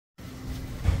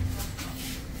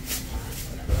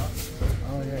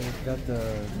got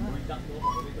the...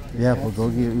 Yeah,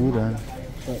 bulgogi udon.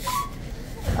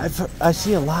 I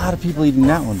see a lot of people eating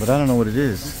that one, but I don't know what it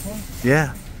is. This one?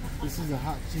 Yeah. This is a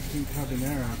hot chicken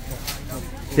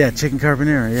carbonara. Yeah, chicken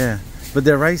carbonara, yeah. But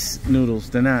they're rice noodles.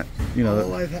 They're not, you know.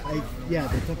 Oh, yeah,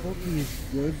 the tteokbokki is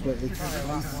good, but it's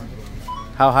spicy.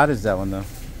 How hot is that one, though?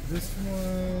 This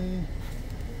one,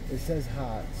 it says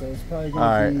hot, so it's probably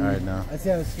going to be... All right, now. I'd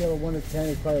say on a scale of 1 to 10,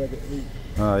 it's probably like an 8.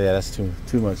 Oh, yeah, that's too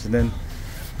much. And then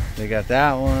they got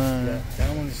that one. Yeah,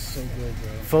 that one is so good,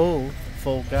 bro.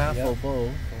 Full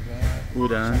bowl.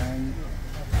 Udon.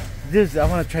 I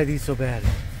want to try these so bad.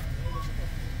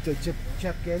 The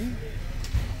chapgetti?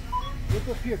 Look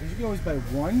up here, because you can always buy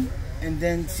one and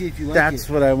then see if you like it. That's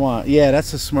what I want. Yeah,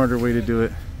 that's a smarter way to do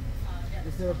it.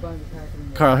 Instead of buying the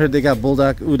packet. Carl, here they got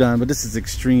bulldog udon, but this is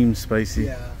extreme spicy.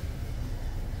 Yeah.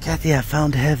 Kathy, I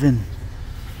found heaven.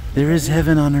 There is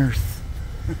heaven on earth.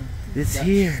 It's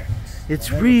here.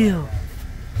 It's real.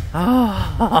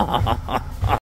 Oh.